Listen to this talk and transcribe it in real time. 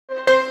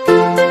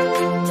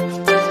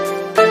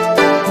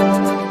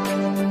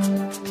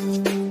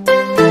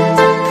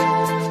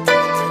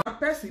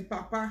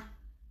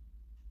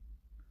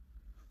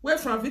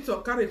and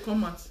Victor carry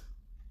come out.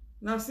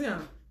 Now see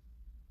am.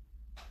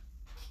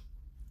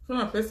 So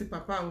na person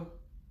papa o.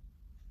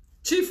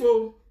 Chief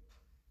o.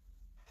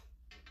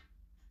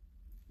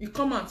 He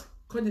come out,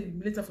 call the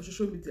later for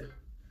social media.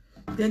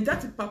 Then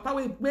that papa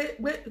we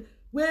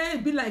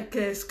be like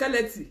a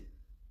skeleton.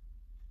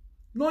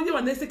 No, you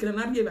are next can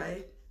not be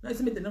by. Now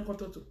see me the non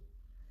contoto.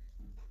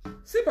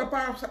 See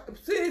papa,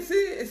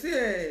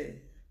 see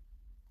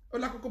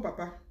Ola Coco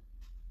papa.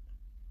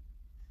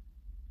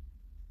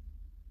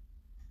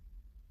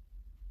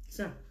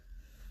 See.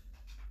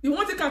 You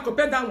want to can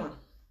compare that one?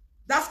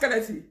 That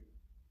skeleton.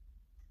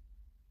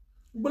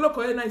 Bolo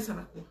ko na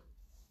isanako.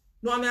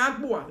 No, I'm a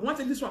boy. You want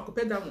to this one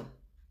compare that one?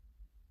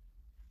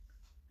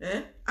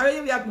 Eh?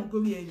 I will have mon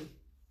courrier.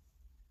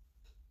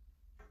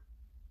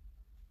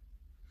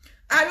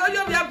 I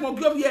will have mon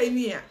courrier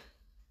here.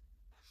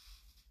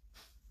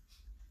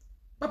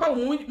 Papa,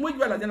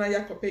 muito ela dena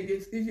ya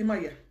copega Steve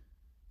Maia.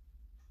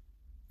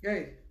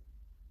 Okay.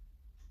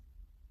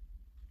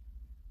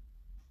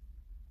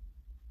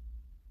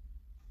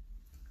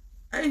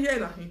 Aí já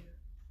nahi.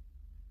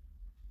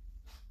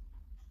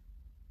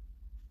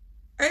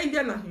 Aí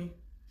já nahi.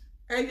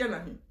 Aí já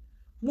nahi.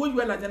 Muito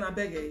ela dena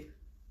bege.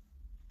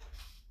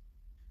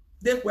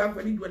 They were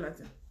very well at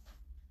them.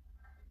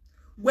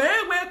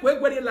 Where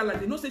la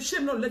they no say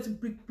shame not let him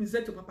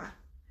present to papa.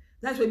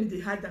 That's why they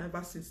had that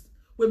ever since.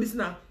 We be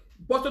now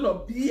bottle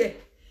of beer.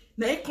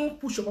 Now you can't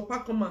push your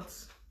papa come out.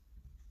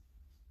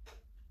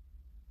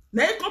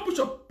 Now you can't push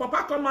your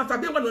papa come out. I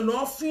be want to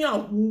know fear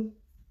who.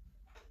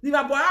 Ni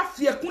ba boy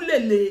fear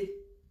kunlele.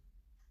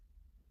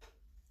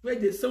 Where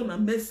they send a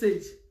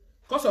message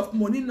because of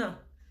money now.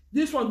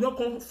 This one don't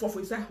come for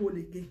his hole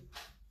again.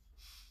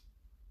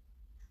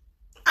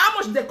 How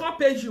much they can't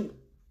pay you?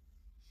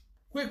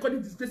 Who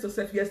couldn't disgrace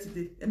yourself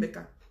yesterday,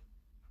 Emeka?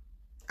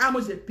 How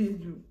much they pay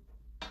you?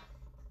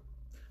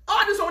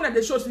 All this one that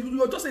they show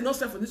you just say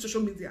nonsense for this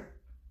social media.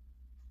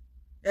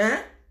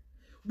 Eh?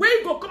 Where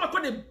you go come and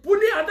call the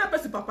bully another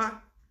person,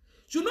 papa?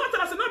 You know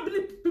that I say not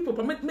believe people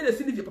permit me to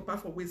see your papa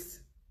for waste.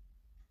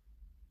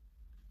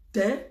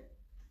 Then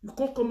you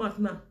can't come out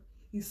now.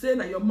 You say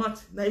na your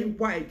mouth na you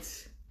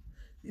white.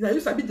 Now you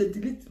sabi the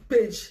delete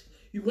page.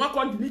 You want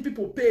to delete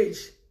people page.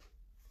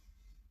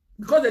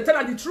 Because they tell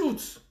her the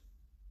truth.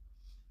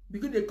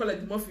 Because they call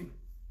it the Murphy.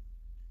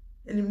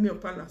 Enemy of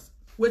palace.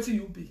 Where till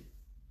you be?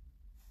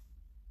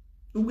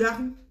 You be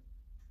acting?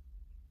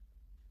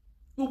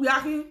 You be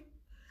acting?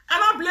 I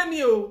don't blame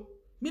you.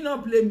 Me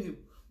not blame you.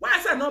 Why I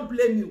say I not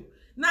blame you?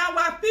 Now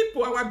our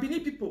people, our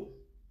Benin people,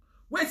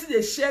 where till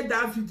they share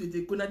that video,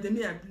 they gonna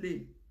me I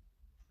blame.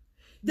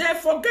 They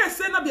forget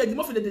say not be a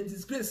Murphy that they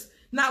disgrace.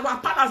 Now our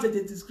palace that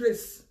they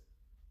disgrace.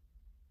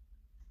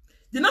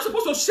 They're not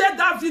supposed to share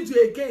that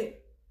video again.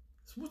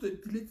 Supposed to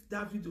delete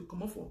that video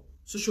come off for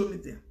social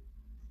media.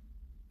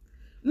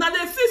 Now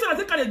they feel so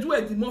they can do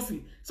it the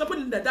Murphy.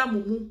 Somebody like that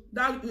mumu,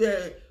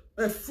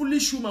 that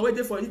foolish woman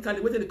waiting for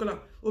Italy, waiting they call her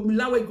or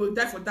Milan where go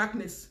die for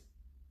darkness.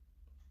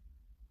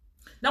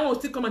 That one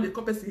still come and the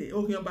couple say,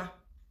 oh Yamba,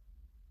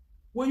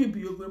 where you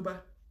be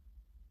Yamba?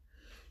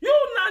 You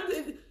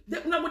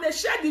now when they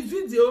share the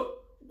video,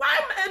 why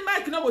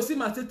Mike not go see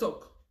my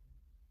TikTok?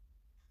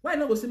 Why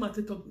not go see my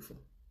TikTok before?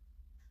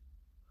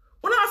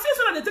 When I feel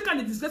so that they take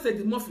the disgrace at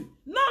the Murphy.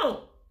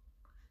 No.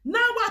 Now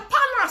our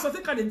palace are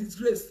taking the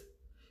disgrace.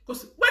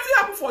 Because what did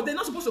happen for? They're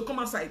not supposed to come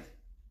outside.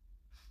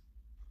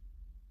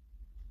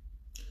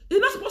 They're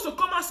not supposed to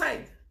come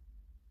outside.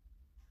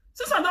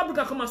 Since I'm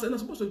not come outside, they're not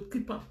supposed to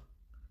keep them.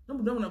 No,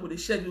 but when I go to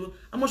share you,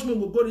 how much more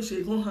will go to share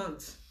his own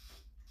hands?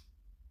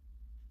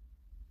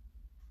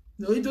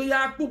 No, you do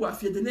ya put what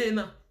fear the name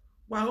now.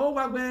 Why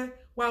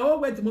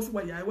where the Murphy?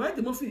 Why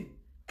the Murphy?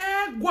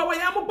 Gwa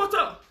ya mo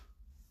bottle.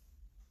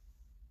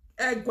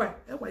 Gwa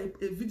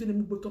a video ni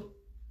mo bottle.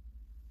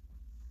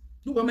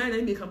 You go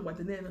man make am what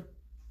the name.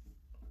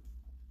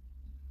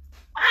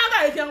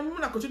 I can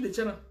na continue the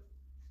channel.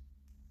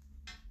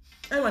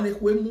 Everyone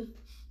ekwemu.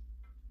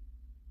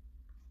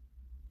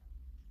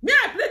 Me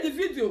I play the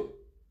video.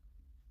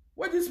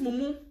 What this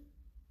mumu?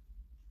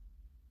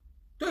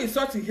 To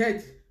insult his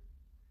head.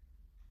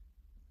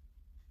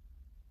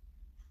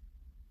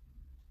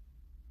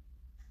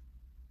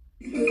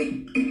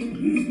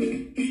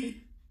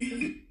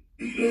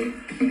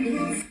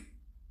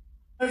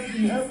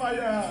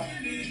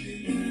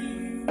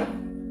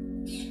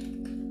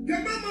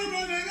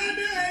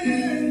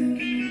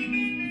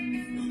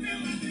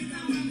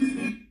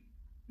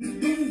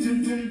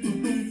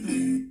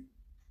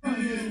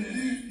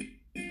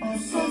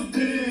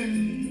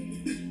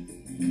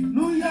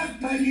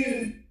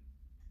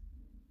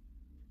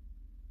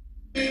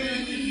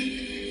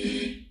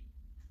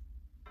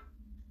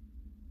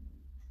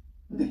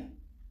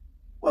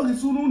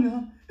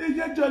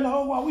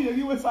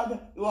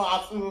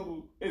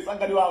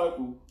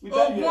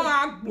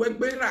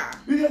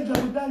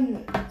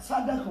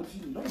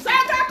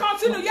 Saga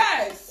continue,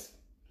 yes.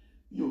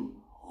 Yo.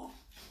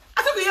 I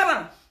think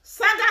the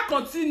saga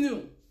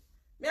continue.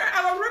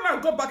 I will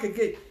rather go back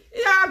again.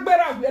 Yeah,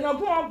 better. And I'm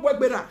going to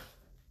better.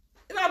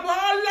 And I'm going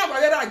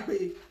to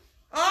love.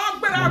 Oh,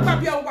 but I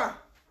grab your wa.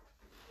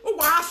 Oh,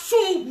 I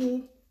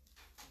so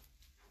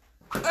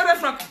ere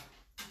frank.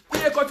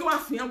 Ye ko ti wa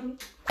fian ku.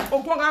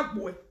 Ogun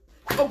agbo e.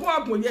 Ogun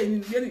agbo ye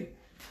ni.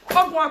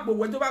 Ogun agbo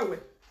we do ba we.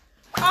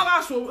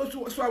 Ara so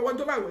awon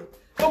do ba we.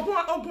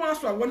 Ogun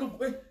aso awon no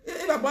pe.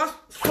 E baba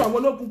so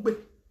awon no pe.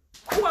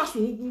 Who aso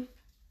ogun?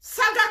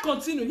 Saga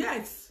continue,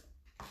 yes.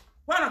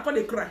 Why not call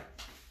they cry?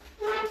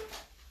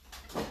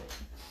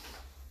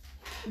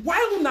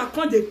 Why would not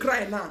call they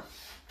cry now?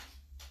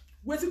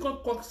 Where's it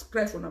called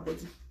cry for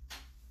nobody?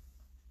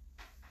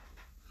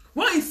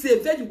 What is a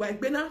very white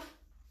banner?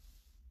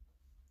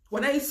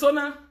 When I saw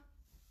now,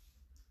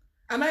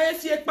 and I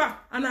see a pa,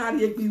 and I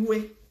be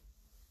way.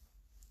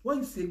 What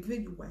is a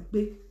very white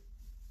bay?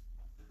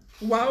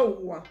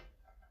 Wow,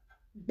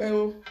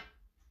 Bell.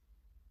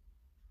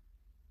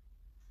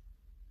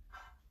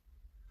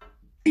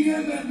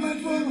 Yes,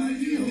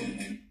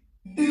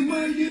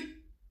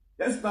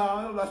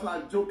 that's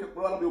like joke.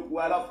 Probably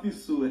I love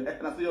this so, and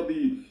I say you'll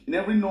be in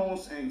every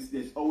nonsense.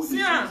 There's always a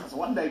sense. So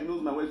one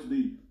diagnose my way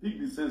today. Pick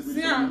the sense with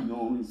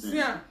no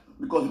sense.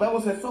 Because the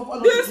Bible says suffer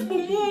not this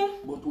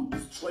mumu, but to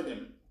destroy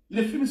them.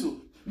 You feel me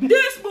so?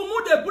 This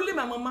mumu they bully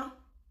my mama.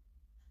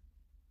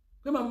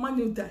 When my mama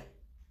will die,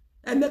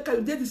 and make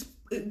her did this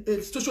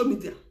social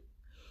media.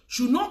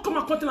 Should not come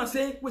across and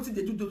say what did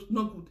they do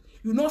not good.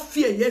 You not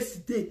fear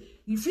yesterday.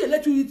 You fear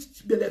let you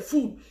eat the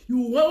food. You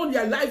want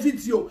your live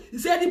video. You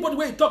say anybody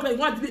where you talk like you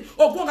want to be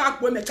or go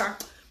back when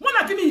meka.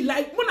 Mona give me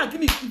like Mona give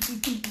me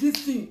this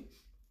thing.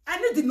 I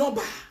need the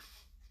number.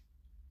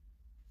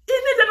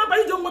 You need the number.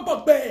 You don't want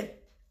to pay.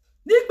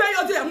 Need pay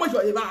your day and what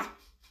you ever.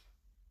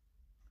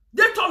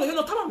 They told you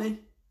no come on me.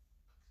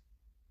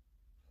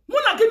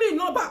 Mona give me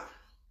number.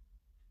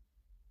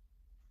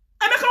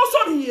 I make how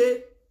sorry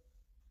here.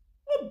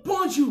 Who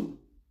born you?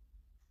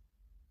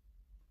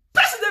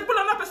 Person they pull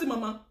another person,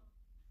 mama.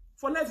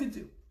 For live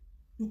video.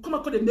 You come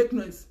and call them make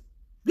noise.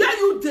 Where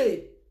you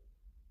day?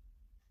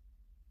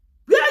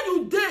 Where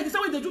you day? This is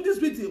why they do this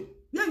video.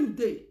 Where you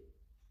day?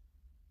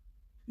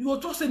 You will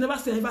just say never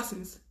say ever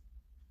since.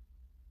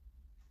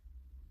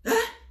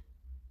 Eh?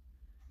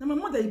 Now my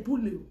mother is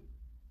bully.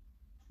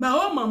 My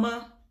own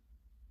mama.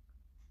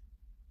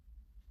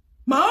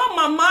 My own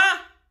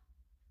mama.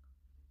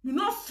 You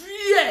not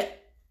fear.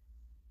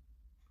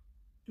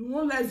 You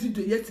won't live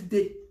video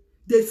yesterday.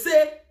 They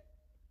say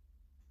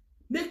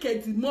make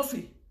it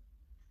Murphy.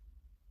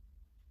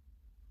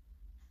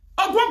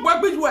 Ogbo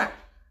gbagbe ju e.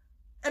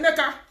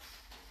 Emeka.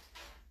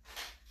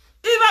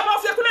 Iba ba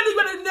fi ekule ni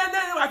gbe ne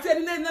ati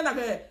eni na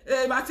ke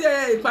ati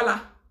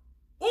ipala.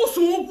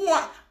 Osun ogun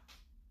a.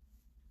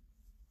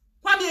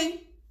 Wa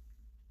mi.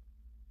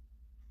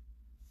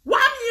 Wa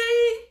mi.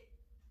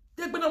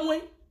 They gbe na mo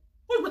yin.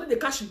 Who's going to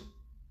cash you?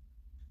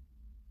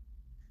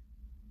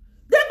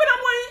 They gbe na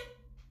mo yin.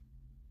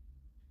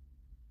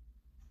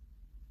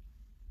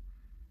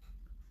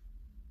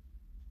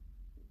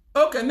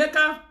 Okay, make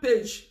a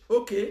page.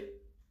 Okay.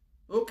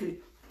 Okay.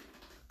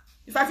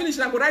 If I finish,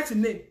 I go write the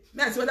name.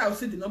 May I see whether I will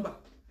see the number.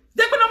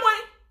 They go no more.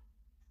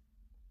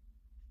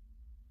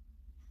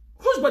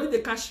 Whose body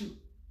they cash you?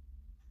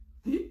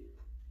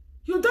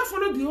 You don't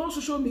follow the whole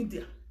social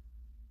media.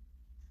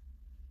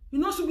 You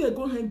know, so we are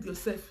going to help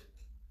yourself.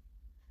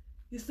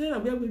 You say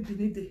that where we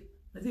believe it.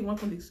 I think one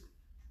colleague.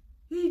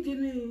 He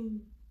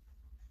didn't.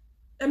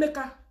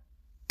 Emeka,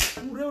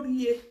 you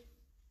really.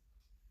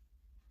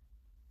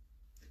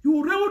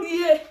 You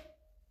really.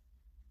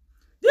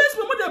 This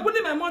moment they're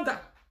bullying my mother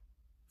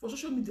for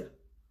social media.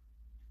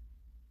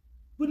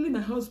 Bullying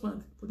my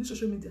husband for this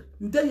social media.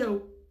 You dare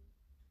you?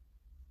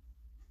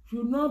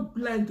 You're not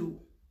blind though.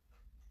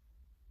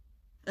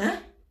 Eh?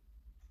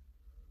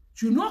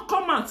 You not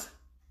come out.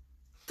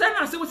 Tell me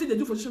and say what they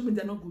do for social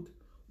media not good.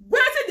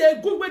 Where did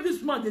they go where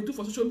this man they do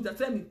for social media?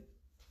 Tell me.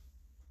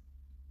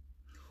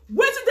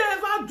 Where did they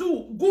ever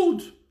do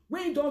good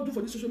when you don't do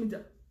for this social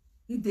media?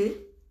 He did.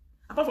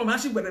 Apart from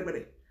actually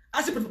whatever.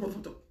 Actually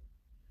photo.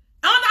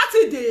 And that's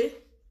it day.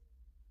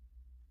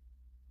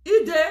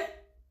 It day.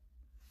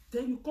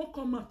 Then you can't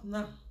come out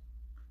now.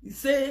 You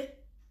say,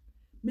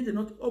 me they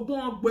not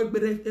ogbon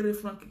agbere ere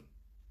Frankie.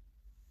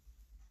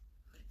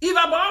 If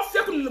about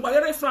fake lu ba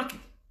ere Frankie.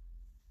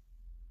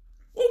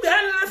 Who be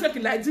ere Frankie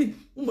like this?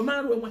 Who be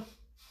man wen.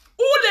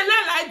 Who le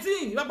like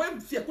this? If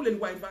about fake lu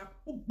wife.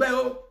 Who be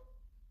o?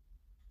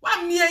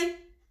 Wa mi en.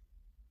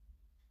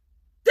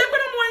 Dey gbe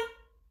no mo.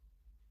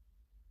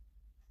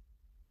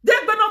 Dey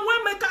gbe no mo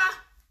meka.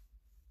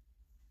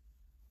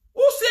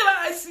 Who say what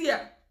I see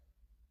here?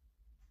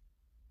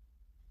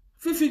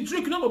 If you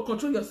drink, you don't go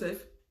control yourself.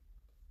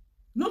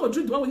 You don't go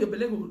drink the one where your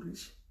belly will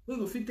reach. Where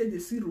you fit take the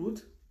sea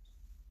road.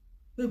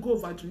 Where you go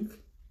over drink.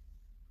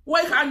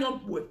 Why can't you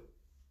boy?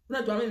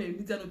 Not to have any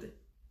meeting no there.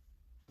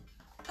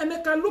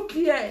 Emeka, look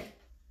here.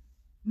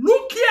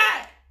 Look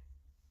here.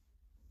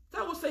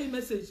 That will say a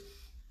message.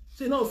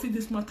 Say no fit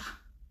this matter.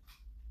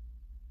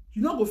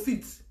 You not go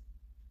fit.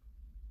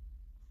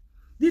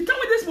 The time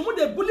with this moment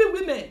they bully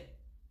women.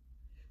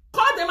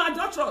 Call them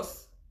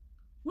adulterous.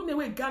 Women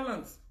were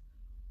gallants.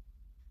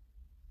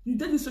 You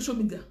did this social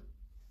media.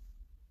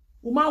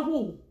 Uma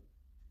who?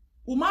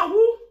 Uma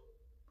who?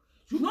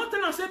 You not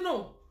tell and say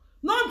no.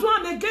 Not do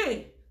am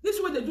again. This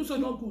way they do so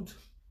not good.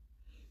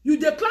 You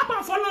dey clap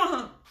and follow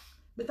her.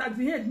 But at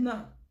the end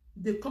now,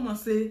 they come and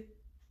say,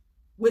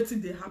 wait till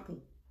they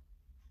happen.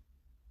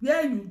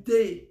 Where you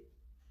dey?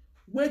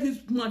 Where this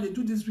man they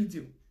do this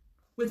video?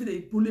 Wait till they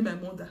bully my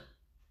mother.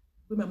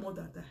 When my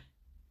mother die.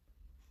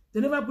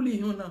 They never bully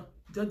you now.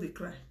 Just they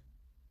cry.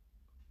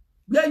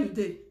 Where you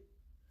dey?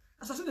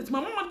 As I said, my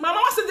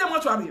mama said they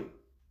want to have you.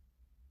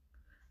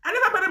 I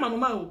never buried my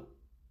mama.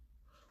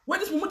 When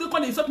this woman they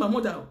call insult my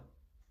mother.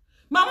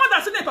 My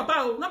mother said,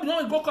 papa, not be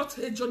no go cut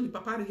head John the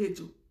papa head.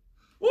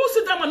 Who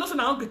said that man knows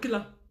na uncle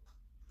killer?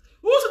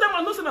 Who said that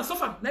man knows na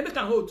suffer? Let me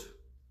can hold.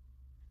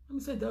 Let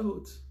me say that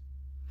hold.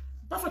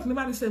 Perfect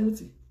never say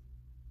muti.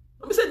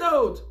 Let me say that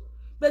hold.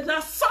 But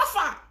now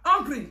suffer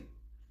hungry.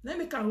 Let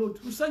me can hold.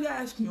 Who say you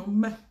ask me on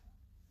me?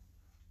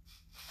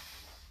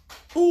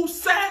 Who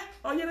say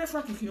oh you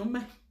never kick your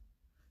me?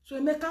 So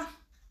Emeka,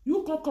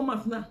 you can't come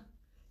out now.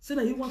 Say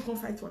that you want to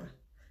fight for her.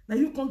 Now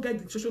you can't get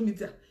the social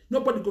media.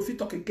 Nobody go fit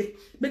talk again.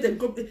 Make them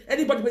go.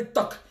 Anybody will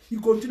talk. You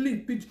go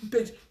delete page.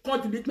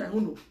 Can't delete my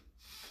own.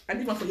 I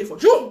leave one for you for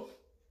you.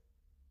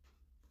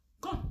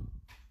 Come.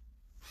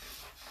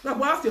 Now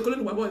what after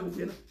calling my boy will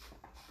be now.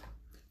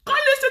 Come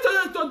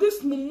listen to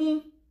this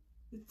mumu.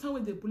 The time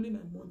when they bully my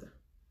mother.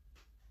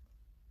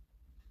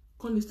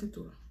 Come listen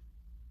to her.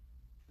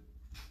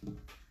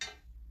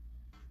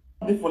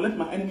 Therefore, let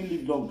my enemy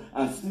live long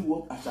and see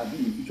what I shall be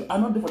in the future.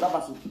 I'm not there for that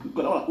verse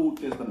because I want Old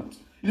Testament.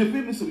 You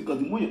feel me so because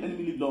the more your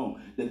enemy live long,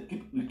 they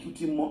keep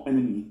recruiting more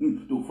enemy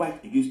to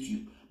fight against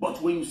you.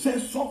 But when you say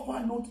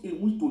suffer not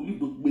in which to live,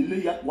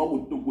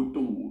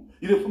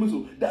 you feel me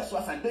so that's why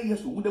I said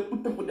yes, would they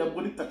put them for their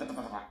body?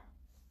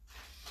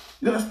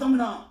 You understand me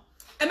now?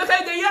 And if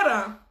I the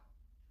yara,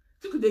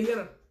 look at the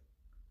yara.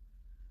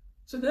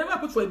 So they never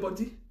put for a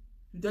body,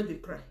 you don't they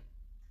cry.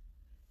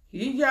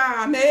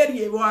 Yeah,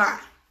 Mary, why?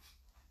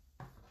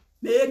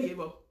 Mary,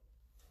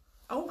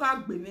 I won't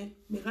have been me,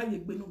 make I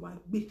get no one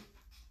be.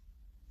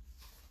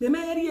 The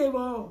Mary, I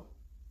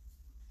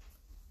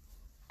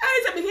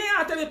said,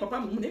 I tell you,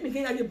 Papa, me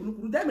can't get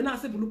blue, then I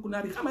say blue,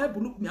 come I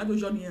blue me, I do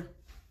Johnny.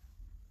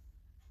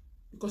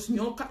 Because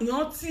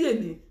you're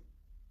seeing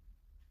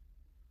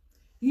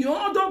you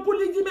don't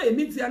bully me,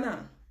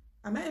 Midiana.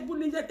 Am I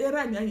bullying that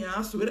era?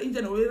 I so in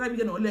general,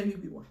 let me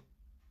be one.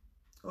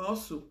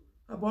 Also,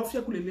 above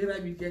your could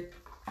we get.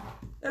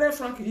 Ere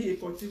Frankie here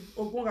continue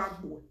ogun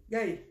agbo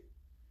guy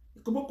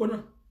ikoboko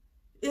na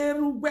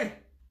erugbe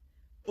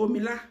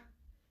omila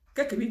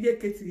kekiri je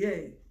keti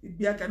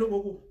igbi aka no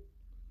gogo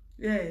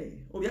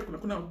obi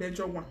akuna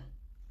bejo wan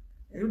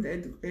eru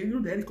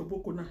de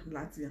ikoboko na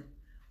latia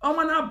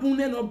omo na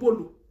bunne no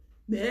bolu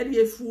me eri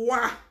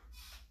efuwa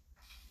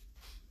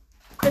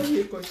eri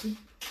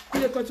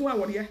ekoti wa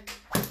wori ya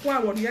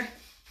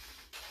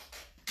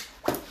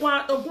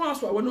wa ogun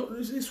aso awon no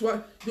this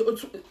one do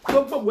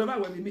gbogbo we ba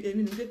we mi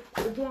emi ni de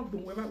ogun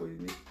agbon we ba we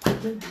mi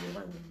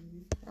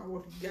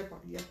awon ya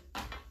paria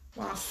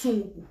wa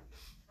sun ogun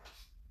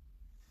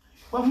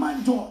but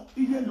man jo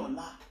iye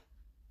lola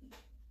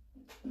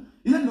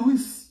iye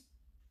Louis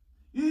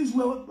is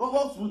we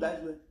what through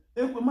that way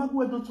e pe ma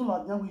go do to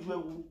la jan we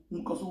wu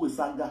nkan so we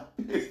saga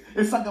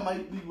e saga ma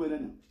bi we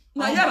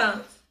na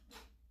yara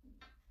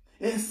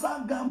e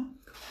saga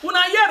una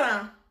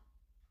yara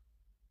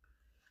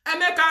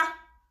Emeka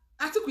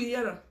Atiku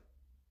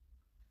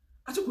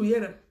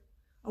yera.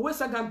 Awe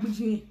saga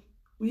gbiji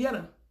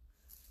yera.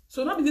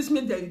 So not be this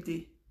media you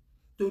dey.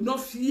 Do not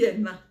fear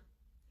now.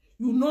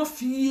 You not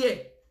fear.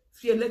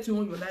 Fear let you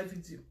on your live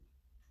video.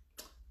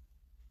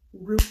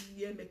 Ure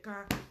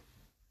Emeka.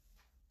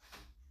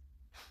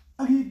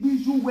 Agi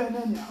biju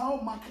when how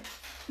market.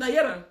 Na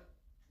yera.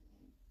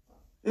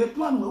 E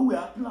plan we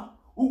are plan.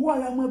 Uwa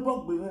ya mo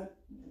bog be.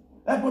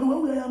 E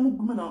bodo we ya mo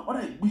gume na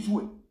ora biju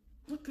we.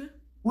 Okay.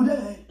 Would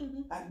I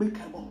make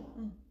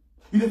carbon?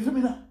 You the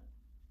femina?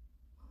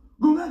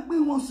 Go back me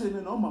one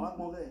saying, no, my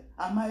mother,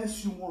 I might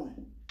assume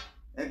woman.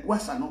 A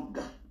guasa no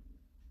ga.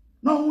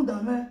 No,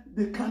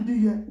 the candy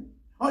here.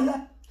 Oh,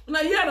 yeah. Na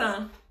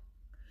yera.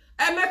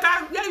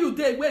 Emeka, yeah, you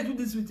did. Where do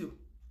this video?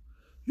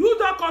 You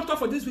don't come talk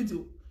for this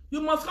video.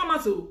 You must come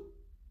out.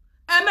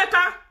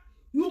 Emeka,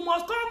 you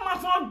must come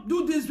out for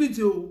do this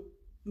video.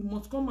 You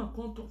must come and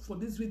come talk for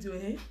this video,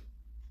 eh?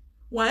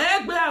 Why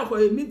egbe for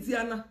a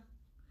Midiana?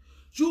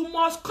 You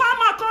must come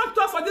and come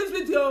talk for this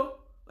video.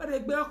 But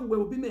egbe akwe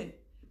will be me.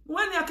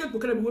 When you can go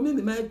kere me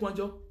me my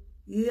kwanjo.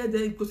 Here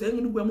dey because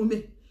enu gwa mo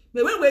me.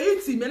 Me when we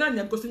eat me na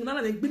nya because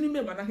na egbini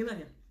me wa na hina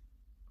nya.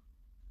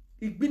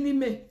 Igbini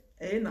me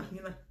na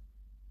hina.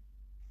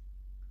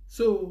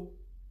 So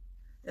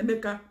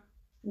Emeka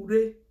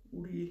ure.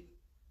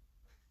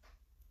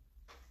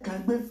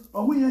 Can be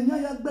owo yen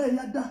ya gbe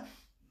ya da.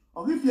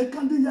 Or if you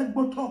can't do that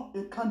bottom,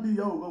 a candy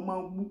ya or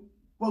man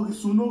what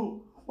is to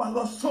know. What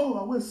I saw,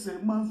 I will say,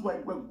 man's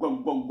wife,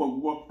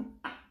 go.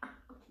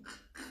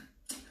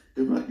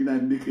 If I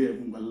can make it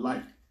from my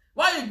life.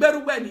 Why you better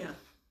when ya?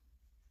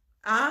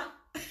 Ah?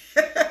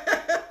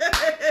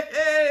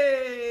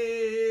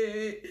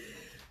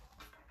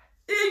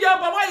 yo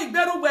ba wa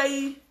igberu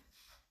we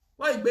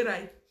wa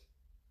igberai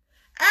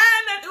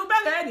and u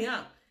ba ga ni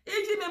ha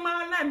iji me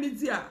ma la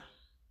media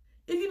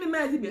iji me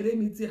ma di bere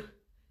media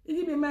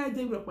iji me ma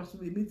de ro pasu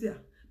media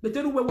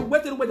beteru we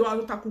de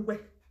wa takugwe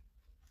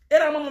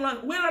era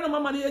mama we ra no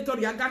mama ni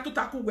etori aga to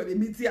takugwe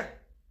media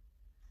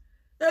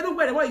eru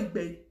gwe wa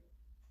igbe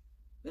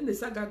ne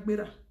saga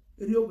gbera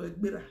eri ogwe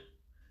gbera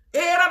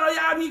era no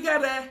ya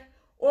rigere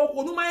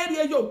okonu ma eri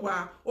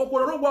eyokwa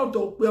okoro gwo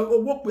do pe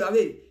ogwo pe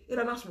ave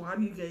era na so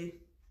hari ge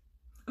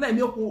na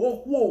emi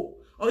okwu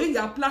o yi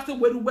ya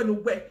plastic weru no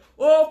gwe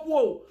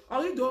okwu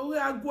o yi do we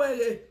agwo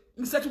ere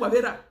nsetu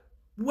wabera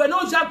we no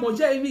jagbon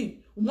je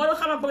emi mo no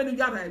kama gbe ni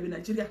yara e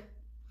Nigeria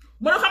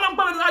mo no kama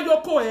gbe ni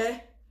ajo ko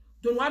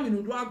do no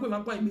aminu do agwe ma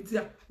gba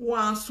imitia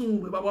wa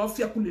sun we baba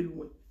ofia kulelu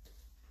we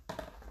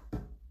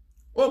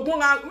ogun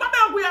ma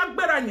be gwe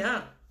agbera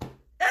nya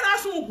era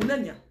sun ogun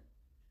nanya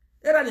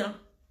era nya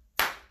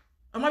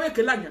ama be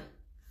kelanya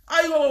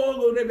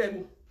ayo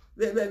rebego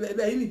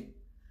be ini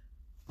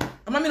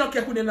ama mi no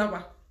ke ku ni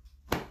lawa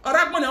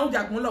ora gbon na o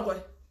jagbon logo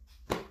e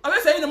abe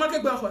se yin ma ke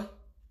gbe ojo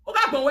o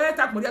ga gbon we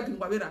ta gbon ri abi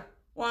ngwa bera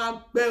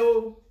wa gbe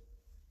o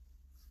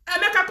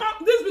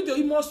Emeka, this video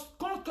you must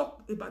come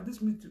talk about this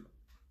video.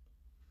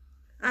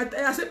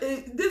 I said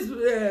this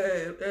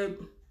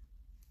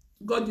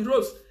God the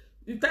Rose.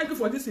 Thank you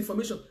for this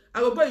information.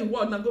 I will go in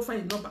word and go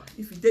find a number.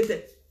 If you did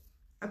that,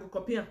 I will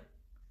copy him.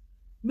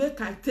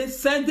 Make I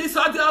send this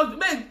audio.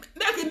 Make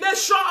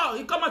sure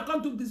you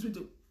come do this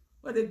video.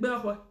 What the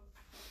bell?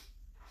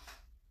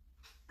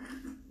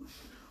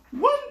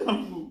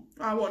 Wonderful.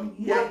 I want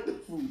yeah.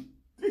 Wonderful.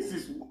 This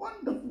is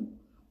wonderful.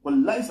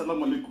 Wallahi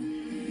salam alaikum.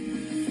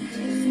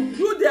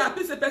 You there,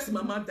 please a person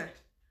mama die.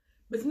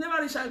 But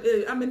never reach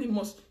how many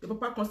months your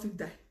papa can still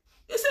die.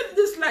 You see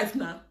this life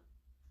now.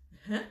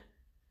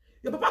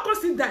 Your papa can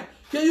still die.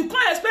 You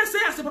can't expect say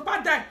as your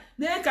papa die.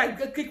 Then can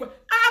kick.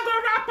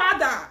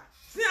 Agora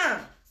See,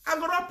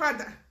 agora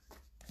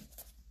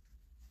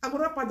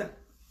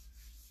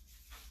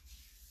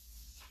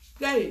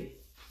Okay.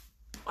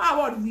 What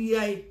about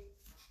the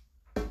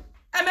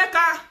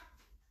Emeka?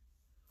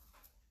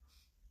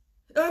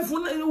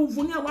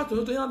 Vuni a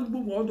wato to yan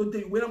gbogbo odo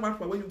de iwe na wa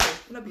pa when you go.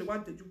 Na bele wa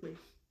deju pe.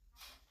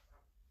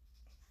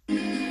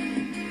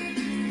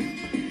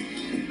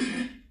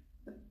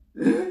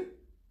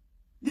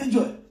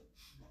 Joy.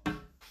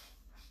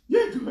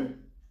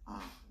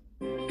 Ah.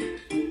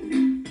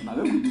 Na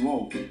le ku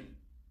wo.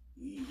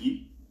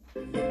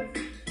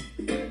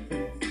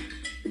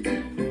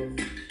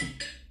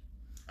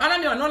 Ana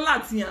mi ona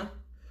lati yan.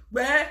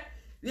 Gbe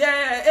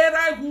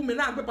era igu mi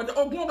na gbe pade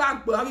ogun ga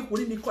gbo ari ko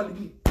ni call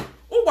mi.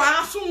 O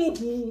wa sun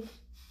ubu.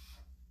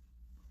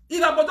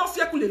 Ila bodo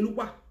fie ku le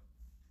luwa.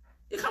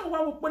 Ika mo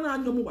wa wo pe na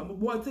anyo mo wa mo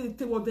bo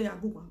te wo den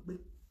ago wa gbe.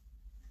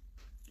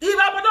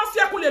 Ila bodo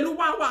fie ku le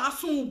luwa wa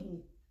sun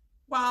ubu.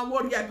 Wa wo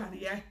ri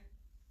abari e.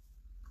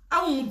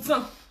 Awun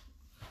tan.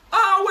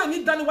 We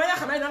ni dani wa ya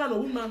kama ina na no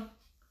wuma.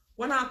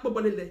 Wana akpo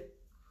bolele.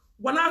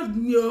 Wana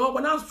nyo,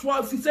 wana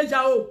swa fi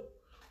seja o.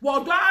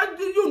 Wo do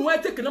you no e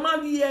take na ma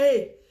ri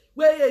e.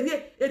 We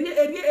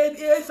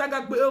eri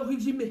saga gbe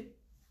origime.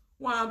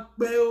 Wa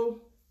gbe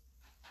o.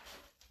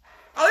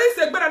 Ayi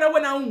se gbera na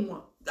we na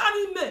hunwa.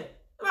 Dani me.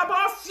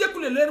 Baba fie ku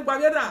le le gba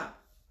bera.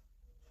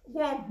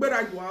 Won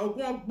gbera jo a,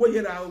 won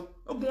gboyera o.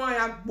 Ogun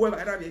ya gbo e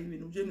ba ra be mi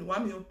no je ni wa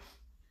mi o.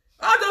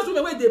 All those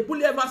women when they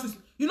bully ever since.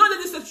 You know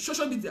that this is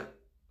social media.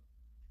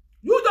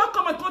 You don't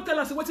come and can't tell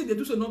us what they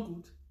do so not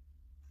good.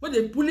 When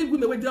they bully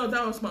women with their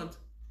husband,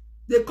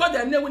 they call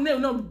their name will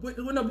not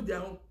be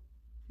their own.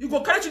 You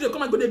go carry you, they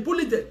come and go, they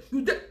bully them.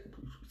 You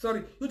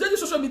do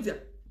social media.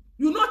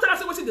 You not tell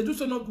us what they do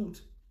so not good.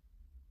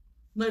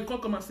 Now you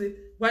can't come and say,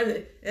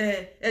 why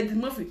Eddie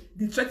Murphy,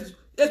 the threat is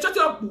a threat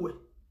of boy.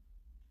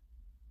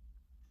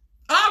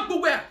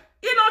 Where?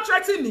 He not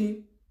threatening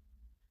me.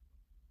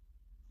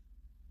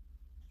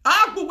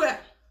 Where?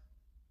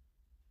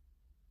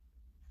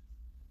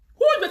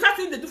 Who is better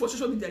thing they do for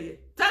social media here?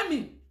 Tell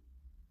me.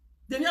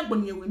 They never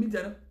been here with me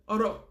there.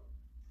 Oro.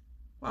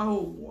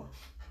 Wow.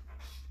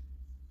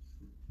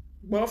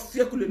 But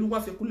fear kule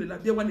luwa fear kule la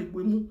be wan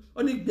egbe mu.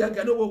 Oni gbe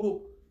aga no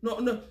wo. No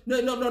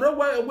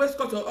West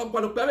Coast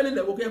ogbo pe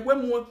le wo ke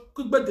mu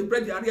ku gbe the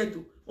bread ari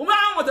ejo. O ma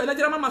won te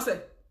Nigeria mama se.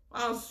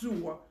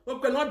 Azuwa. O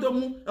pe no do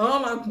mu.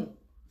 Awon ma gun.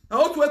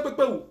 Awon tu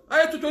epepe wo.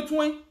 Aye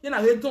tuntun yin na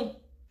re dun.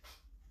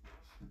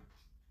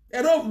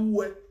 Ero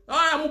huwe.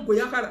 Amu gbe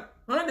yakara.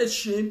 Ona the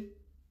shame.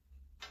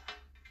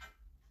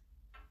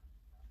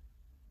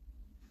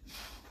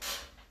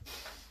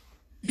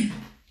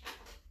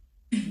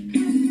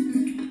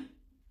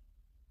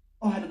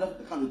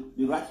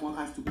 The right one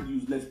has to be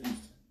useless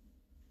post.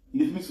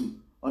 You get me so?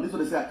 On this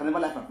one they say I can never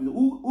like my video.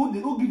 Who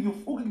give you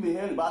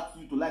hell about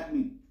you to like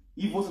me?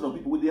 Evil set of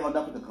people with their other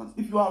accounts.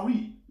 If you are real,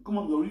 you come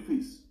on your real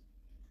face.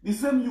 The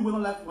same you will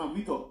not like my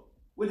video.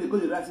 When they go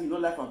the right thing, you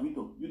don't like my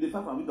video. You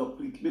define my video,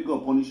 make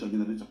God punish your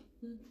generation.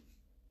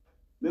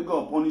 Make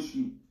God punish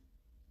you.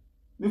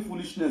 Make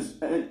foolishness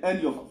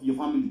end your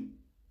family.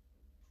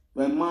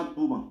 You're a mad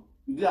woman.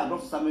 You did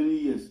adopt so many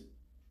years.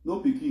 No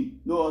pikin,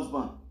 no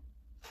husband.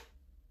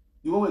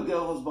 The one will get a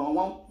husband,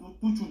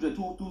 two children,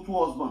 two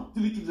husbands,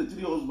 3 children,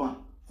 3 husbands,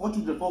 4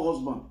 children, 4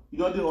 husbands. You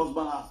know the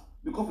husband has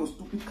because of your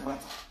stupid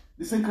character.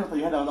 The same character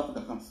you had on Africa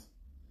accounts.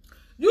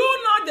 You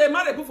know they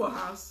marry people for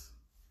house.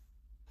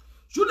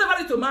 You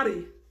never need to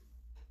marry.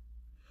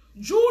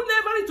 You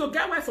never need to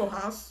get wife for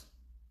house.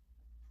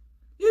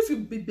 If you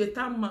be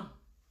better man,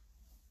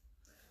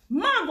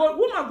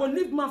 woman go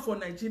leave man for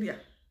Nigeria.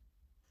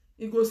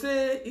 He go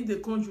say in the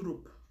come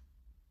Europe.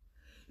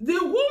 The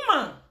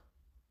woman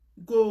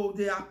go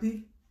they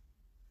happy,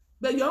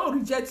 but you all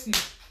reject you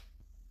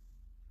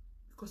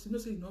because you know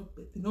say you're not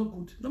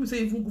good. Don't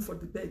say even good for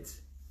the bed.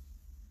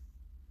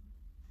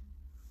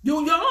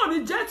 You all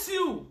reject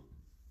you.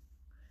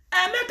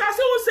 And make us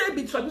who say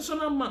be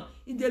traditional man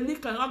in the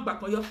leak and out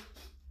back on you.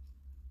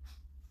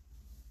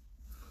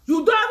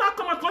 You don't ever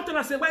come and content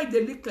and say why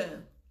they leak.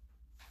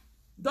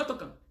 Don't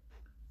talk.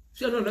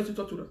 She don't let you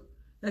talk to them.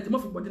 Like the more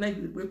for body now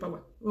you will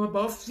power.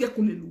 About fear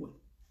kunle luwe.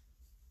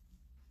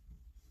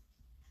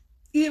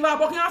 Il va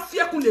avoir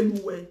fear kunle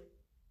luwe.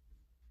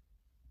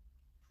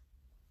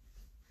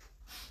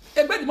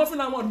 Ebe di mo fi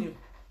na won ni.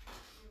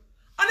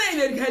 Ona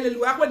ile ga ile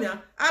luwe akoni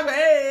a. Agba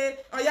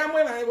oya mo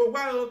ba go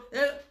gba o.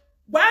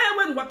 Gba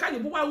e we waka ni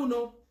bu wa wu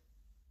no.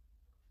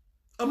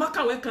 O ma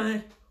kan we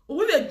kan. O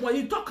we le gbon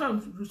you talk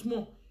am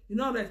small. You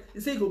know right? He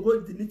say you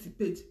go delete the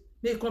page.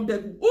 May come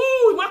back.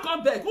 Oh, you want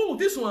come back. Oh,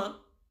 this one.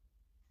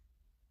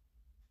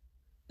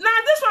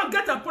 Now this one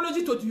get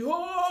apology to the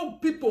whole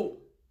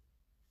people.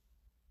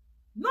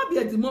 Not be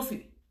a the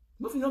Murphy.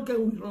 Murphy not get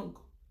it wrong.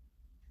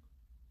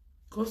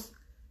 Because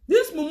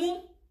this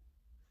mumu,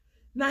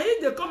 now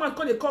if they come and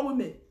call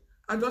women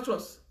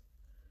adulterous.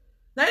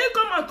 Now he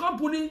come and call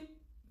bully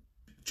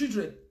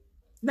children.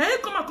 Now he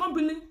come and call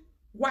bully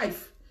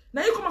wife.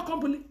 Now he come and call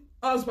bully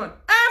husband.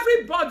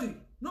 Everybody.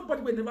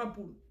 Nobody will never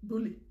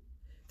bully.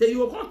 Then you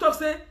will come talk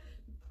say,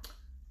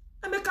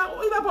 Emeka,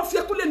 o iba bo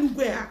fie kule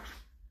lugbe a.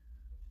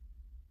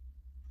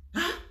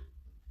 Huh?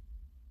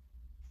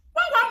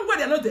 Why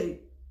they are not there?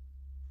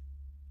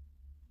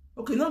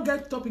 Okay, not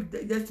get topic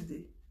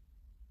yesterday.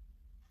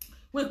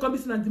 When you come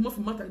to the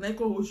Murphy matter, and I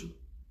call Oshu.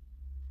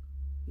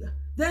 Yeah.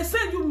 They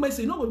send you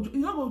message, you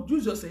not go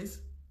use your sense.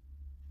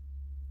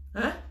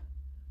 Huh?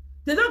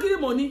 They don't give you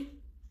money.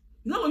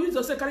 You not go use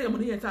your sense, carry your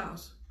money in your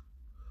house.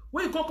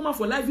 When you come out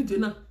for live video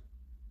now,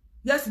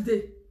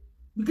 yesterday,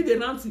 begin the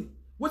ranting.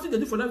 What did they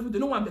do for live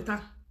video? No one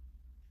better.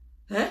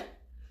 Eh?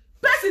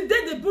 Person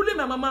day they bully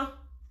my mama.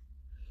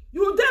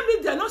 You tell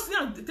me they're not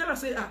seeing and tell her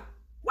say,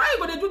 why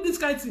you gonna do this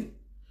kind of thing?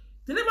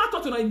 They never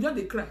talk to her, just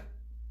they cry.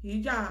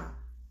 Yeah.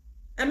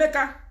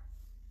 Emeka.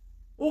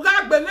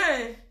 Uga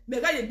gbeme,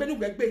 mega ye gbenu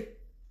gbegbe.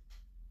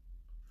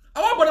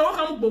 Awa boda wa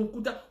kan gbo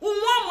kuta.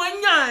 Unwo mo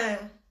nya e.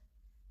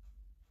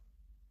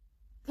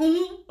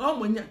 O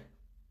mo nya.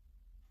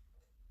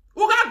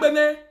 Uga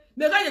gbeme,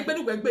 mega ye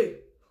gbenu gbegbe.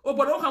 O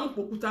boda wa kan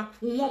gbo kuta.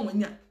 Unwo mo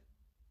nya.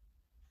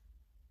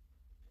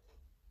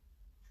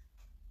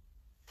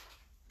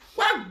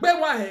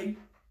 Hey.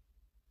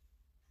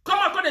 Come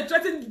and come and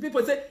threaten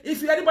people. Say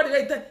if you anybody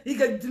right, he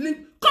can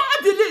delete. Come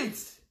and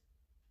delete.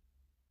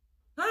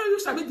 Now you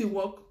submit the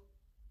work.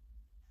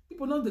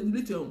 People don't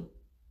delete your own.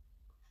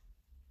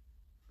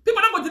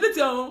 People don't go delete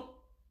your own.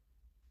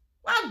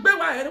 What is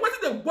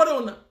the bother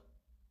on?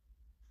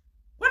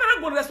 Why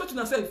not go respect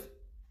yourself?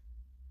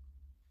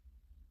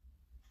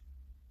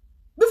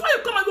 Before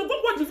you come and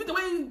go watch the video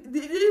when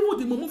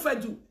the Momu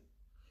fed you.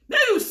 Then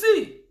you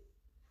see.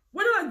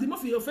 Whether the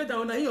Murphy offended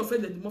or not, he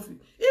offended the Murphy.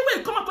 Even when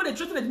you come up on the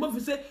threaten the Murphy,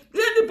 say,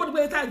 anybody will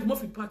enter the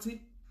Murphy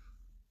party.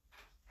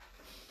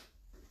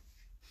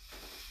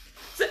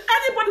 Say,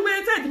 anybody will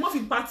enter the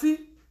Murphy party.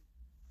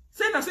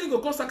 Say, now say you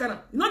go call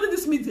Sakana. You know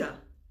this media?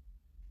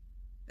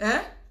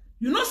 Eh?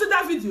 You know see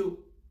that video?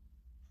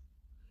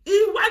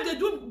 Why they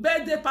do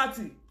birthday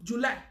party,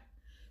 July.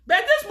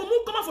 But this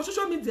Mumu come out for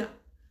social media.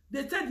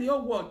 They tell the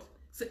whole world.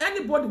 Say,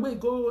 anybody will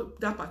go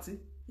that party.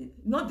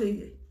 Not there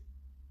yet.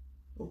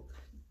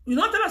 You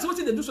don't tell us what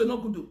they do so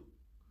not good do.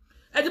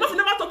 And the Murphy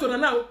never talk to her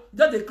now,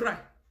 just they cry.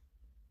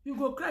 You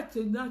go cry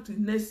till now till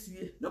next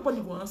year.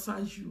 Nobody will answer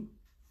you.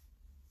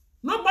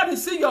 Nobody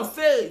see your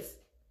face.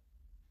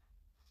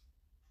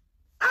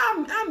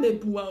 I'm a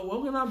boy.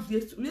 We're gonna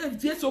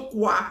have so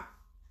quiet.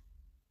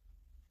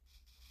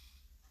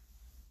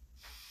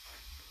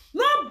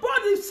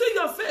 Nobody see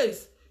your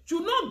face.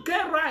 You not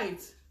get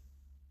right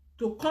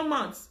to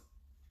comment.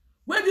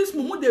 When this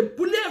Mumu they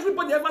bully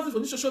everybody ever since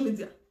on this social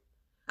media.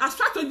 I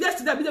started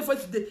yesterday, I be there for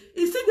today.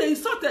 He said they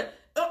insulted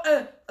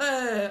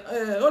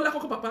Ola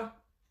Koko Papa.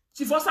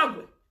 Chief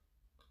Osagwe.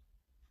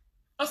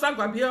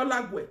 Osagwe be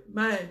Olagwe.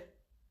 Man.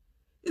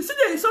 He said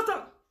they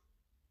insulted.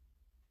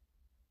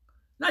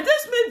 Now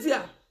this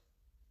media.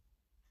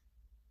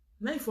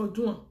 Now for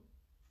doing.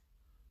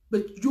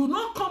 But you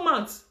not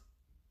comment.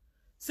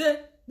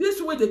 Say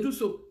this way they do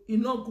so.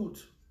 It's not good.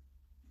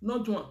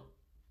 Not doing.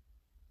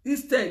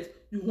 Instead,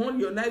 you want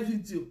your live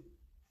video.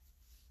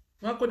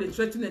 Why could they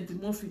threaten the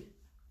Murphy?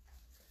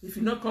 If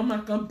you not come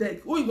and come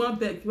beg, who you want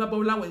beg? You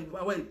about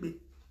that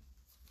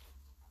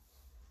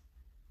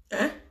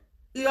eh?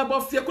 You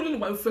about fear calling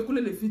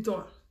the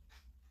Victor.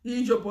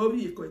 in your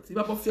body equity.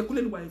 But if you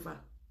couldn't wife,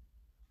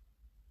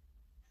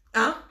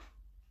 huh?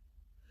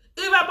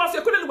 If I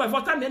you couldn't wife,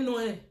 what time no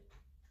eh?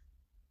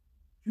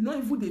 You know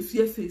even the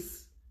fear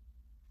face.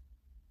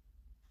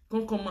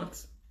 Come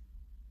comment.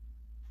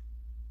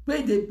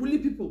 Where they bully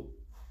people.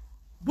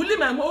 Bully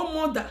my own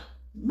mother,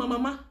 my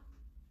mama.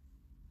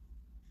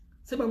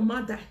 Say my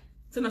mama die.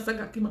 Say na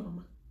saga kill my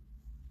mama.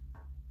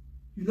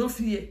 You don't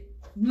fear.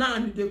 Now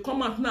they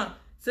come out now.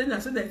 Say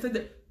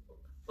that.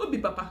 Obi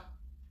papa.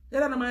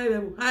 Era na my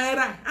level.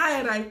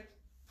 I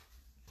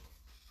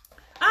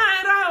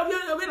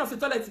obi no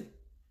fatality.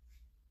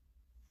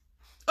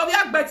 Obi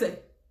agbete.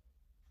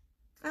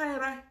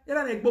 Era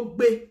na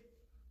gbogbe.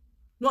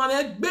 No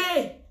ame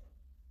gbe.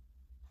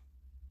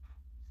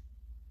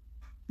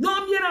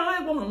 No mi era ho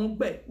egbo mo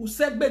gbe. U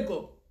se gbe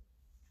go.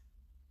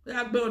 They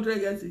are 100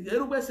 years.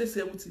 Everybody say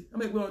 70. I'm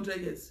like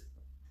 100 years.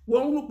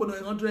 One look for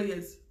 100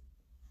 years.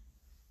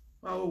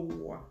 Wow.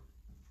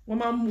 One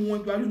man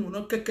move you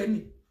no keke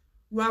ni.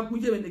 You are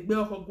good when the gbe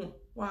okogun.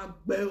 Wa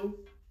gbe o.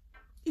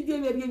 Ije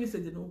mi e say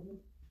de no hu.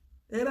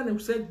 Era na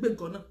say gbe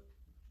go na.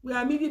 We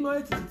are meeting more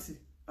activity.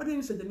 I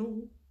didn't say de no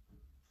hu.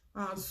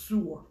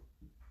 Azua.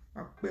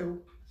 Agbe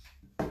o.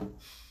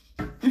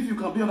 If you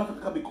can be on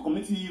Africa be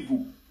committing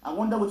evil, I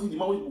wonder what the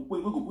man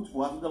we go put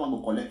for us that man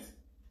go collect.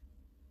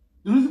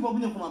 The reason for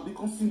being from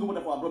become single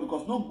mother for abroad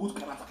because no good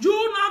character.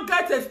 You not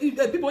get it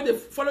if people they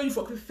follow you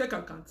for fake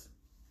accounts.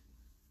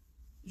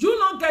 You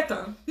not get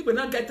them, people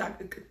not get that.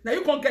 Now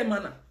you can't get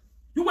manner.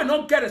 You will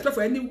not get respect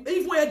for any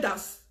even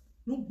elders.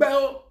 You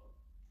bell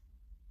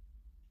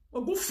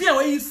or go fear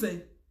what you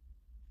say.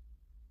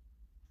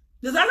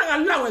 There's nothing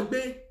allow it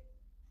be.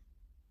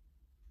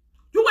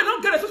 You will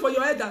not get respect for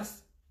your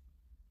elders.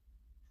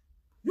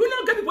 You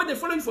not get people they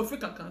follow you for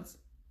fake accounts.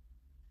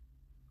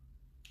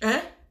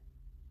 Eh?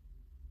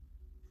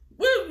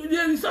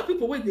 They insult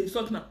people where they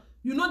insult now.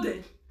 You know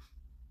that.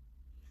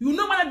 You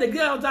know whether they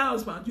get out that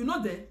husband. You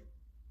know that.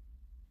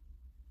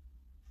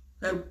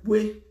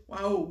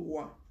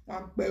 Wow.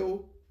 I'm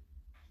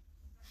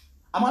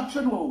not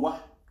training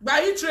what?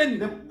 By you training.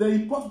 The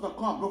important to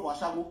come abroad for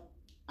Ashago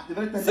at the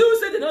very time. See who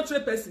say they don't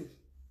train person.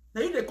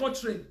 Now you they can't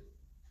train.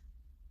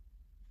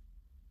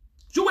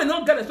 You will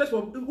not get respect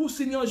for who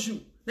seniors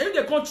you. Now you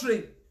they can't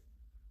train.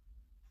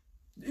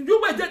 You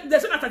were they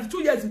say that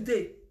 32 years a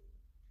day.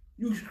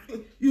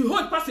 You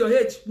hold past your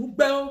age. You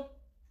bell.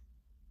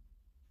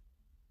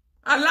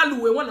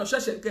 Alaluwe one of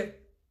Shesheke.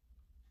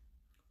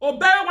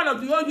 Obey one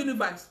of the whole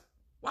universe.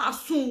 What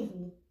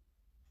soon?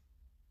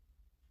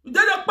 You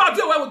don't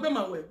party away with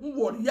my way. Who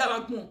would ya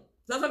like more?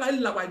 That's what I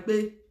love. I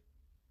pay.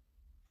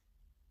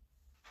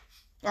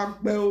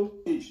 Bell.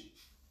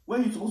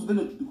 When you supposed to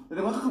do,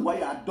 the why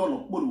you are dollar,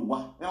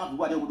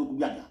 what they would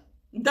be at.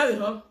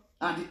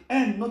 At the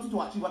end, nothing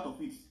to achieve out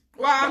of it.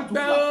 Wow,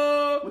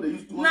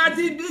 na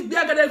di big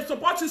they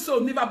support you so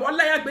never but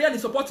like they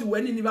support you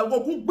when never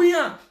go ku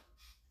gbiyan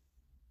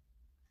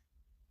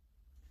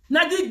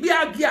na di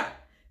gbiagia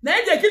na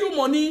e je give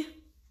money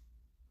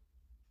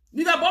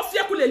never but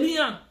fear ku le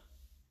liyan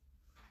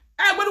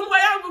e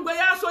gbo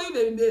ya so in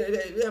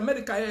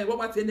America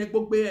what e ne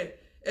gbogbe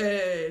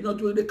no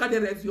to the card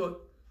review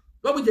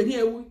what we je ni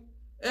ewu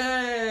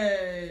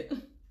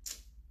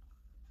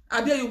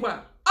abi you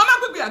wa o ma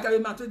gbegbe agare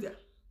ma to dia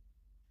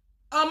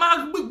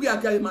ama gbigbi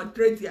agari ma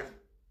trade ya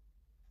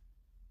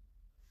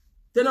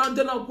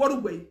tena kworo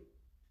gbe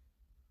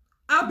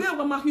abe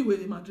wa ma fi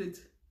we Madrid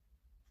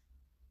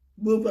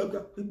bo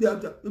baga ibi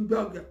aga e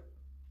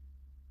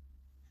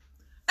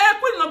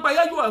pin no gba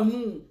yo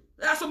anu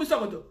e so mi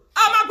sogodo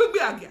ama gbigbi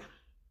aga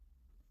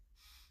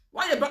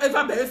wa ye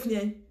eva be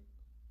fien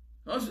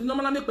no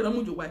ma na me pe na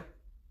mu jo wa e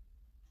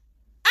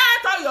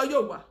ta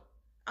yo wa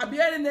abi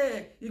ere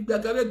ne igbi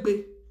aga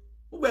gbe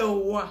ugbe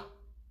owo a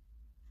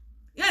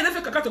yeah,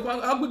 never kaka to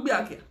agbegbe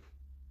akia.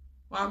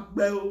 Wa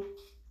gbe o.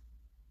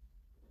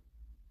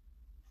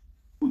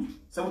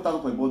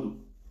 7,000 for a bottle.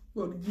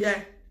 Oh,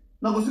 yeah.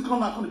 Now go see come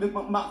back on the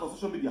make mark on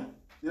social media.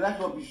 They like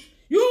rubbish.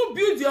 You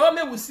build your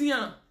home with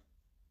Sian.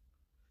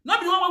 Not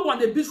be the one who want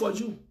the beach for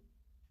you.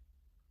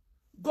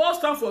 Go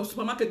stand for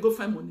supermarket, go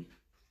find money.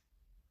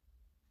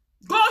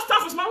 Go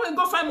stand for supermarket,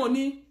 go find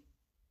money.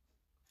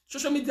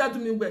 Social media do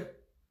me well.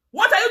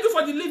 What are you doing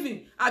for the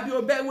living? I be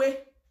obey way.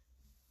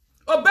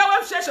 Obey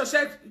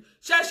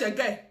share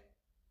again.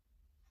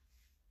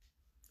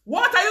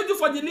 What are you doing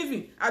for the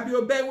living? I be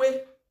obey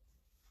way.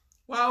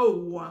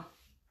 Wow.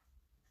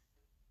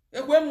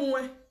 Ekwe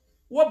muwe.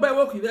 Wo be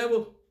wo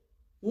kirewo.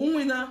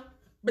 Unwina.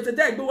 Bete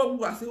dey gbe wo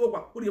wa si wo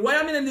pa. Ori wa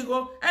ya mi ni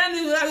go.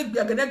 Eni ni ari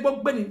gbe agede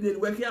gbogbe ni de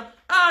we kia.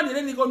 Ah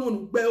ni go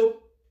nu gbe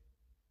o.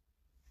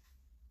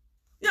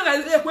 Ya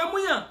ga ekwe mu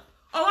yan.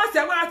 Owa si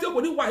agba ati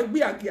ko ni wa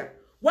gbe agia.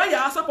 Wa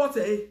ya support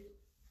e.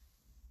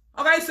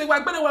 Okay, say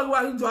we're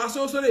going to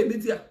associate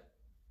media.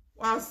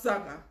 What's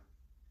that?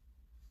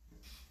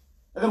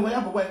 And then we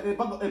have a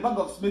bag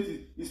of Smith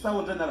is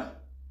 500 naira.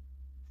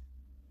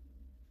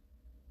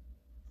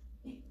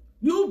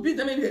 You beat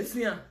them in the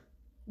scene.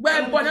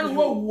 Well, but I don't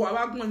know who I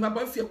want my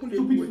boy. Who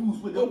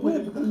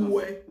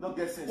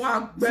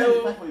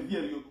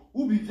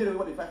be there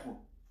what they fight for?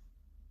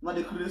 Now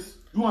the Chris,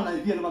 you and I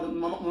here,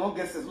 no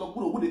guess look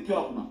who they kill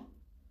up now.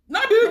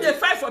 Not be you they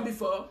fight for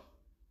before.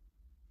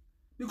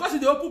 Because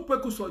they open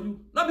purpose for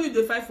you. Not be you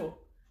they fight for.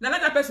 Now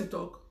let that person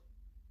talk.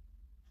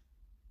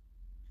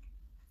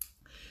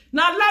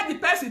 Now let the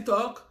person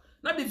talk.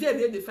 Not be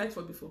very they fight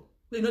for before.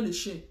 They know the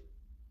shame.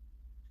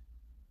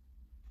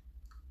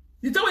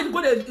 You tell when you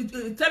go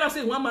there, tell us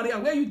say one Maria,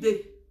 where you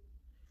dey?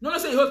 No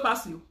say you hold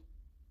pass you.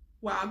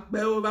 Wa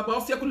gbe baba o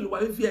fe ko le wa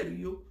very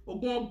you.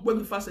 Ogun gbe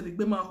mi fast le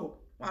gbe ma ho.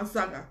 One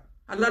saga.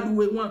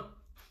 Aladuwe one.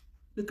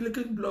 The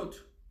clicking blood.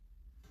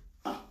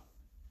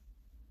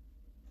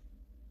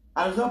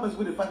 And some person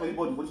going to fight for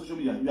anybody for social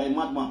media. You are a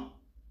madman.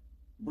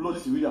 Blood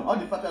this video. All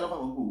the fact I don't fight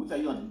for people. Which are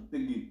you on the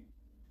game?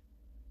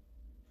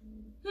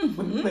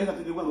 But the players are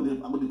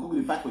when I'm going to go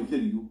to fight for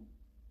you.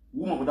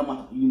 Woman for that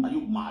matter. Are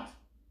you mad?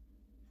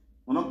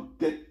 Will not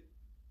get.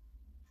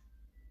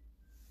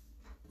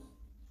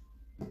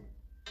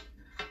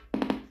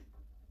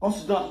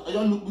 Consider. I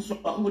don't look this.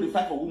 I'm going to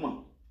fight for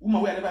woman.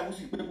 Woman where I never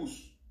see people.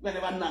 Where I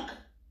never knock.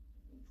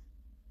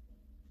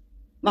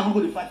 Now I'm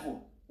going to fight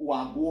for.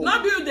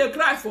 Not you they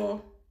cry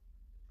for.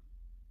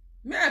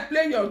 May I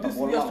play your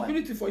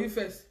stupidity for you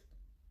first?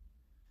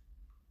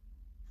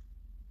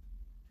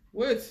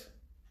 Wait.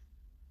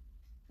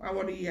 I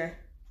want to hear.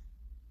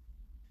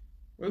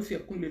 What if you're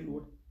cool,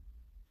 Lord?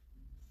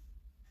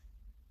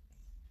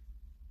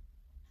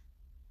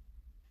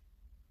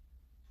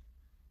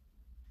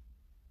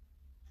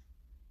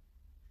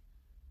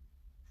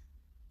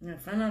 Yeah,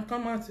 finally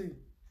come out to you.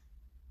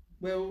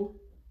 Well,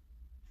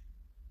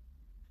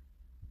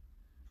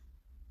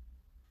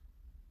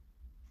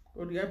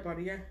 go to your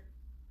body, yeah.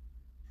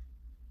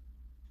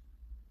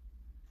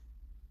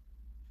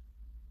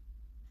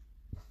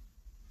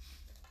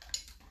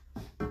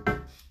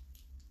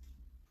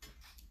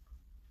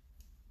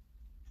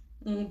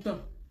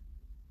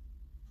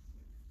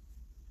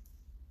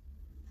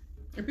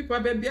 If people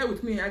bear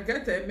with me, I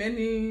get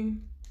many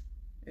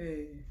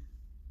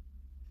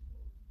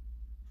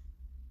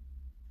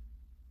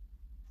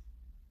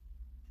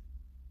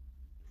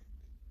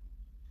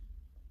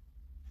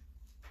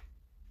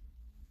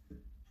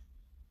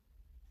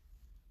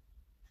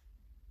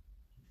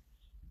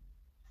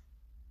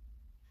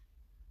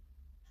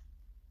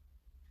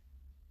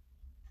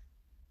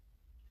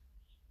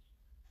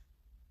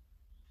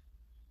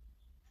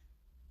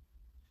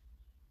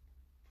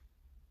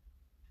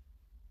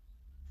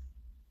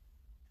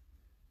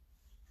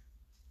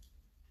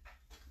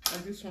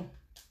and this one.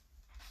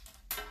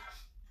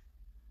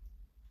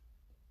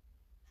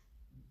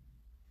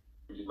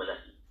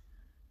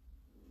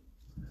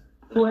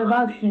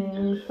 Whoever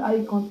sings, how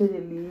you come to the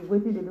live,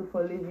 what do they do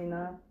for living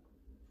now?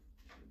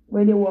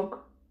 Where they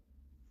work?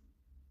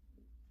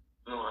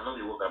 No, I know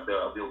they work at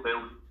Bell.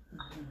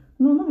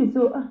 No, no, be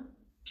so.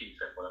 Kids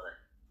like what I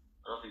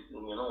don't think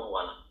you know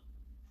what.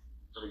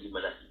 So they give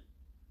me that.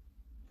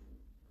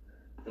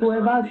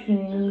 Whoever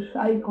sings,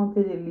 how you come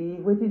to the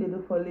live, what do they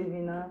do for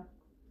living now?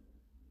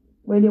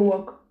 Where they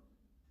work?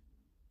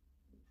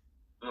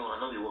 No, I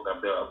know they work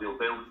at Bell.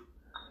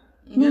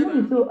 No,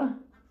 no, be so.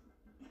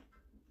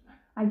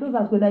 I just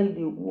ask whether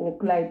you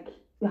work like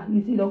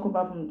you see, don't come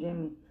back from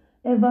Germany.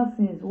 Ever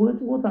since,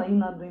 what are you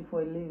not doing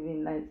for a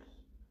living? Like,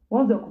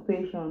 what's the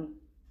occupation?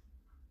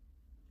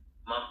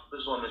 My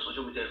first one is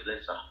social media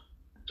influencer.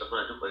 That's what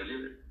I do for a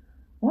living.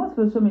 What's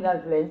social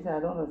media influencer? I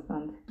don't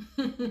understand.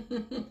 So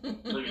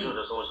you know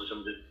that's what social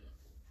media.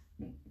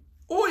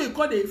 Who you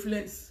call the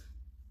influence?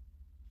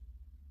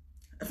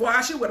 For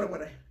actually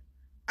whatever.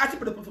 Actually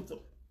put the photo.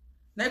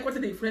 Now you call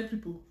the influence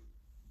people.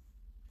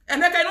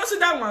 And then I don't see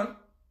that one.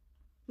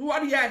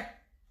 What yeah?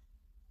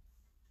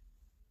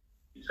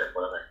 It's like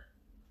what I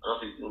don't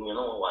think you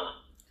know what.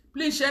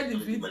 Please share the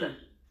video.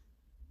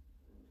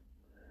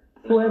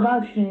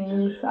 Whoever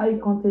sings, how you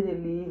come to the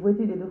live, what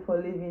do they do for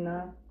living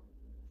now?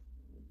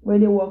 Where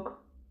they work?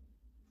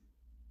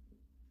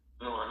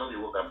 No, I know they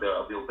work at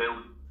Bell.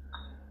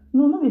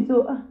 No, no, be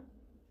so.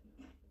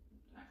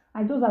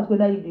 I just ask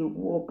whether you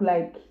work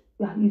like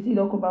you see,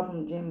 don't come back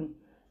from Germany.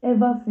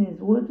 Ever since,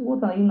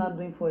 what are you not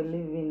doing for a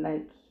living?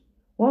 Like,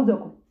 what's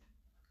the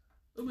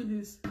look at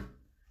this.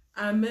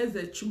 I made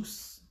the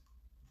choose.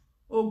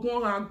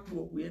 Ogun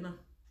agbo we na.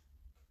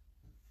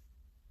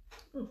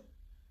 Oh,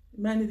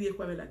 many dey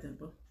kwa la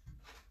tempo.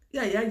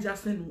 Ya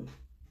just no.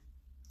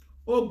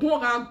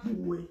 Ogun agbo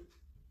we.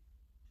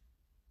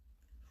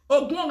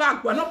 Ogun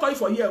agbo no call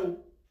for here o.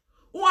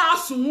 Who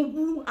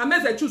asunbu I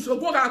made the choose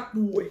ogun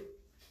agbo we.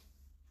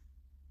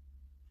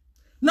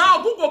 Now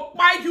Ogun go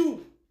buy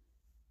you.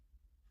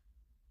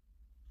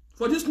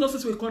 For this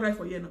nonsense we call right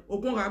for here now.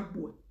 Ogun agbo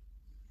we.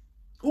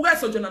 Who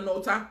guys sojourn an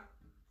altar?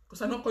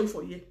 Because I not call you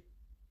for year.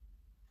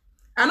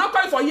 I not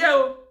call you for year.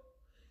 Oh.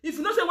 If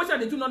you not say what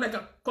they do, not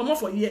like come on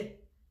for year.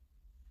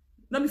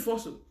 Not before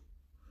so.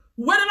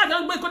 Whether I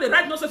don't make the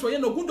right nonsense for you,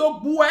 no good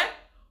dog boy.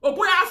 Or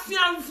boy, I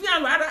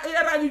fian,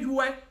 rather you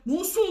way.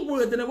 No soon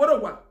boy than a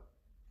word.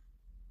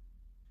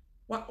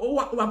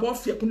 What about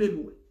fear?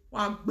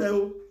 What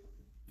bell?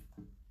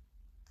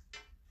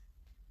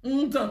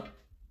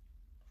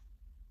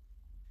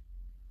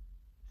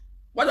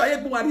 What do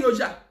you want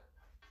Oja?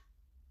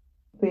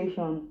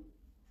 Patient.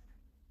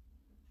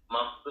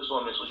 My first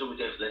one is social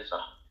media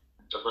influencer.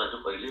 That's what I do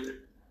for a living.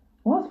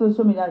 What's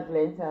social media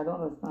influencer? I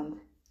don't understand.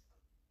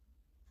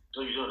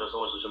 So you don't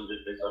understand what social media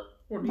influencer?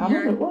 I'm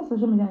not. What's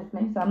social media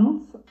influencer? I'm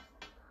not.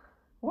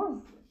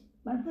 What's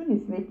my friend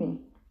is sleeping.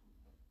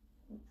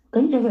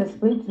 Can you just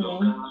explain to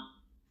me?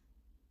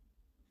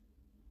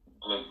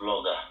 I'm a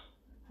blogger.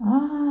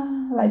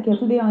 Ah, like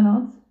today or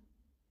not?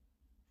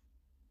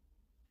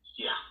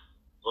 Yeah,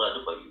 that's what I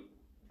do for you.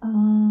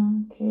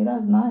 Okay,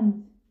 that's nice.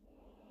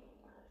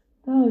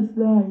 That is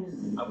nice.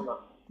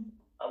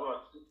 I'm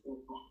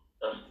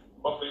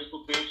on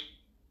Facebook page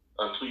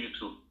and through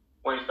YouTube,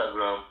 on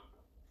Instagram,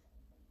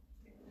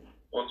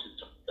 on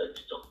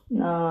TikTok.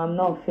 No, I'm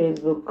not on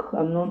Facebook.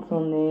 I'm not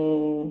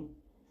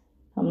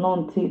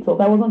on TikTok.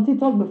 I was on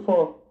TikTok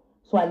before,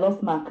 so I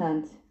lost my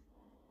account.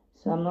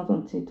 So I'm not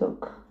on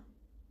TikTok.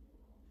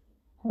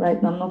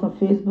 Right now, I'm not on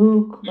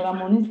Facebook, but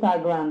I'm on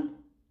Instagram.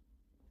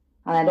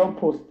 And I don't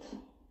post.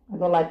 I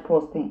don't like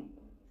posting.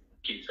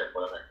 Kids like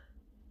what I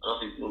don't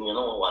think you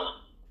know what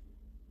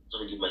so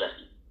they give my life.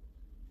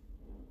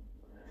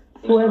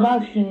 So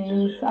ever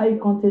since how you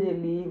come to the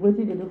live, what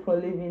did they do for a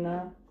living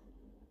now?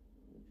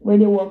 Where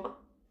they work?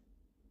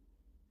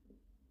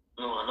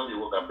 No, I know they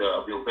work.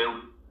 I'll be okay.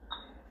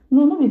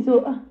 No, not be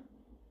so.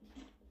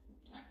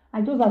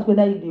 I just ask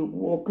whether they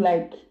work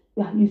like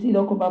you see they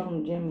come back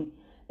from Jamie.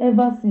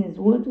 Ever since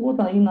what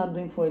are you not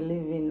doing for a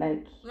living?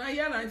 Like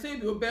yeah, I say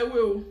you be obey.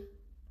 You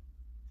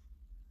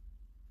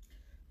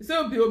say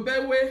you be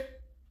obey.